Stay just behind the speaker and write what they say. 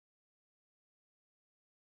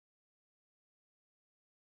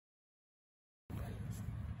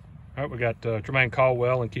All right, we got TreMaine,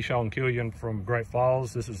 Caldwell, and KeShaun and Killian from Great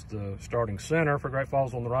Falls. This is the starting center for Great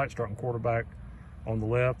Falls on the right, starting quarterback on the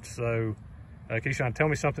left. So, KeShaun, tell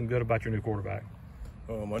me something good about your new quarterback.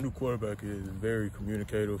 My new quarterback is very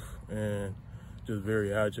communicative and just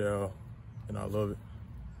very agile, and I love it.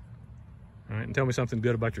 All right, and tell me something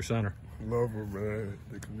good about your center. Love him, man.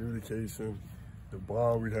 The communication, the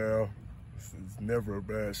bond we have, it's never a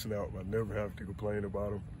bad snap. I never have to complain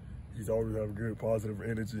about him. He's always have good, positive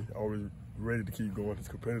energy, always ready to keep going. His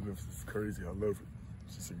competitiveness is crazy. I love it.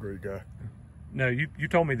 He's just a great guy. Now, you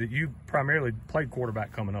told me that you primarily played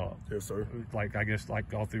quarterback coming up. Yes, sir. Like, I guess,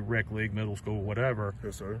 like all through rec league, middle school, whatever.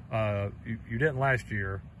 Yes, sir. You didn't last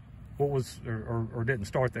year. What was, or didn't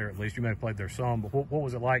start there at least, you may have played there some, but what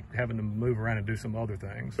was it like having to move around and do some other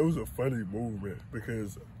things? It was a funny movement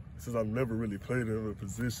because since I've never really played in a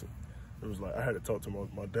position, it was like I had to talk to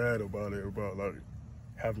my dad about it, about like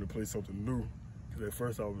having to play something new. Because at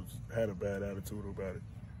first I had a bad attitude about it.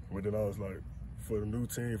 But then I was like, for the new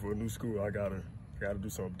team, for a new school, I gotta do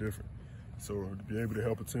something different. So to be able to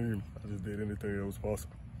help a team, I just did anything that was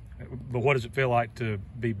possible. But what does it feel like to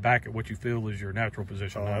be back at what you feel is your natural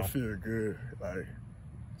position now? I feel good. Like,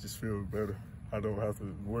 just feel better. I don't have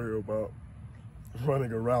to worry about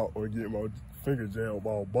running a route or getting my finger jammed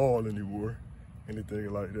by a ball anymore,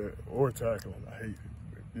 anything like that, or tackling. I hate it.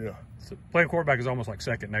 But yeah. So playing quarterback is almost like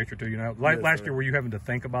second nature to you now. Last year, were you having to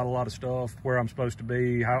think about a lot of stuff, where I'm supposed to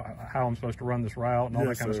be, how I'm supposed to run this route, and all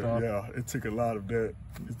that kind of stuff? Yeah, it took a lot of that.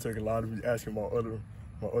 It took a lot of me asking my other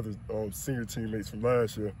senior teammates from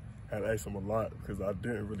last year. I had to ask them a lot because I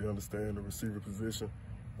didn't really understand the receiver position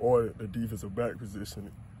or the defensive back position.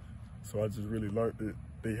 So I just really learned that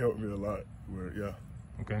they helped me a lot. Yeah.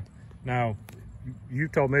 Okay. Now, you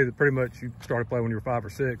told me that pretty much you started playing when you were 5 or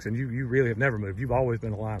 6, and you really have never moved. You've always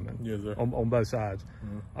been a lineman. Yes, sir. On both sides.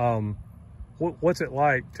 Mm-hmm. What's it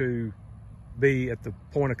like to be at the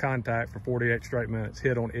point of contact for 48 straight minutes,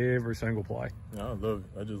 hit on every single play? Yeah, I love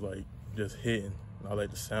it. I just like hitting. I like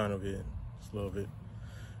the sound of it. Just love it.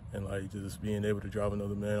 And like just being able to drive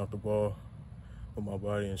another man off the ball with my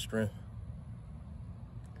body and strength.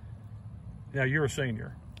 Now, you're a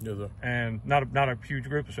senior. Yes, sir. And not a huge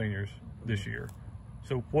group of seniors this year.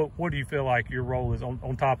 So what do you feel like your role is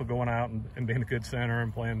on top of going out and being a good center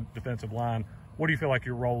and playing defensive line? What do you feel like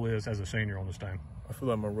your role is as a senior on this team? I feel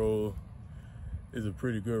like my role is a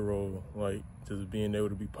pretty good role, like just being able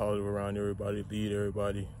to be positive around everybody, lead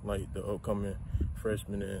everybody, like the upcoming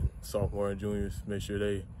freshmen and sophomore and juniors, make sure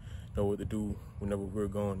they know what to do whenever we're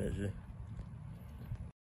going next year.